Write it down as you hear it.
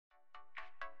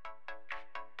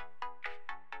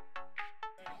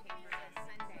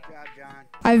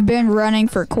I've been running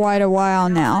for quite a while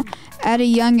now. At a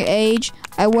young age,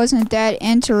 I wasn't that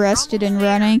interested in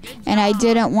running, and I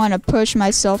didn't want to push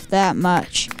myself that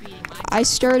much. I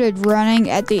started running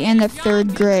at the end of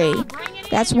 3rd grade.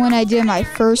 That's when I did my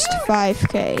first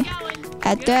 5K.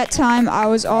 At that time, I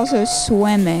was also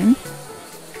swimming.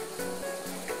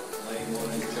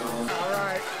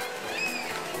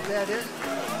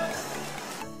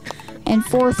 In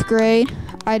 4th grade,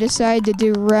 I decided to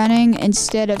do running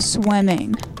instead of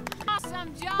swimming.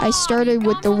 I started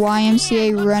with the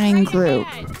YMCA running group.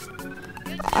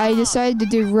 I decided to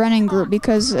do running group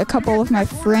because a couple of my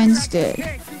friends did.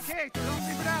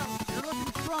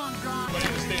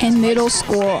 In middle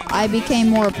school, I became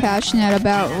more passionate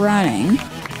about running.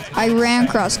 I ran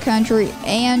cross country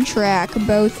and track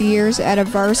both years at a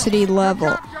varsity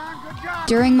level.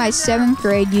 During my 7th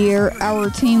grade year, our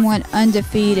team went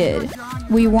undefeated.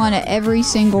 We won at every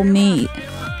single meet.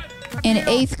 In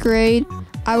 8th grade,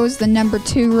 I was the number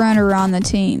 2 runner on the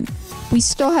team. We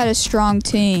still had a strong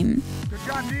team.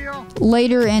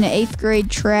 Later in 8th grade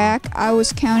track, I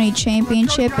was county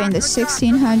championship in the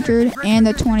 1600 and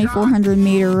the 2400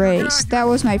 meter race. That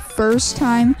was my first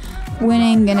time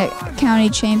winning a county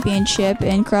championship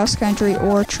in cross country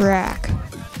or track.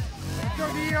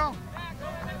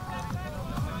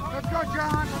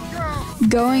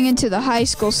 Going into the high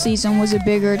school season was a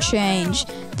bigger change.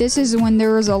 This is when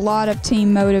there was a lot of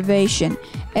team motivation.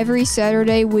 Every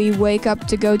Saturday we wake up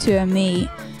to go to a meet.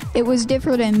 It was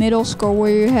different in middle school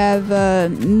where you have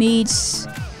meets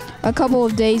a couple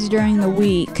of days during the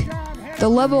week. The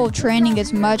level of training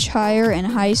is much higher in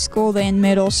high school than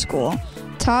middle school.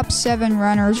 Top 7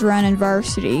 runners run in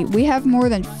varsity. We have more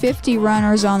than 50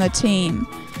 runners on the team.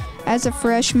 As a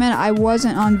freshman, I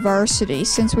wasn't on varsity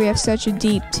since we have such a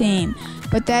deep team,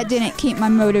 but that didn't keep my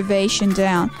motivation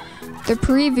down. The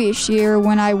previous year,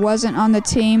 when I wasn't on the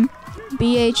team,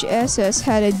 BHSS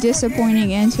had a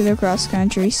disappointing end to the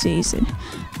cross-country season,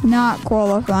 not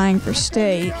qualifying for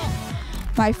state.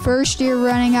 My first year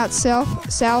running out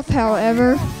south,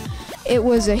 however, it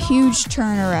was a huge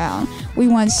turnaround. We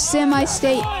won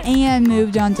semi-state and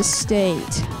moved on to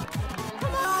state.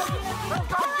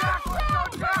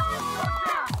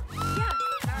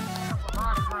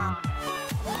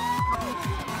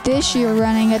 This year,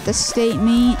 running at the state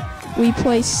meet, we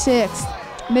placed 6th,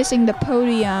 missing the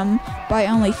podium by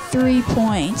only 3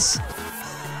 points.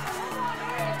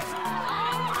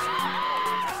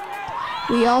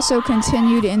 We also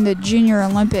continued in the Junior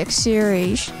Olympic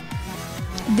Series.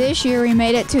 This year we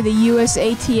made it to the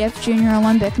USATF Junior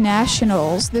Olympic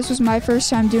Nationals. This was my first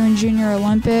time doing Junior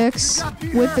Olympics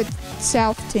with the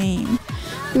South team.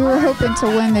 We were hoping to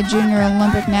win the Junior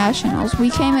Olympic Nationals. We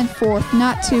came in 4th,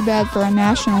 not too bad for a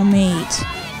national meet.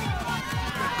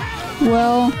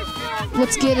 Well,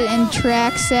 let's get it in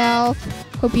track South.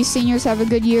 Hope you seniors have a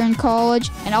good year in college,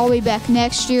 and I'll be back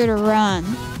next year to run.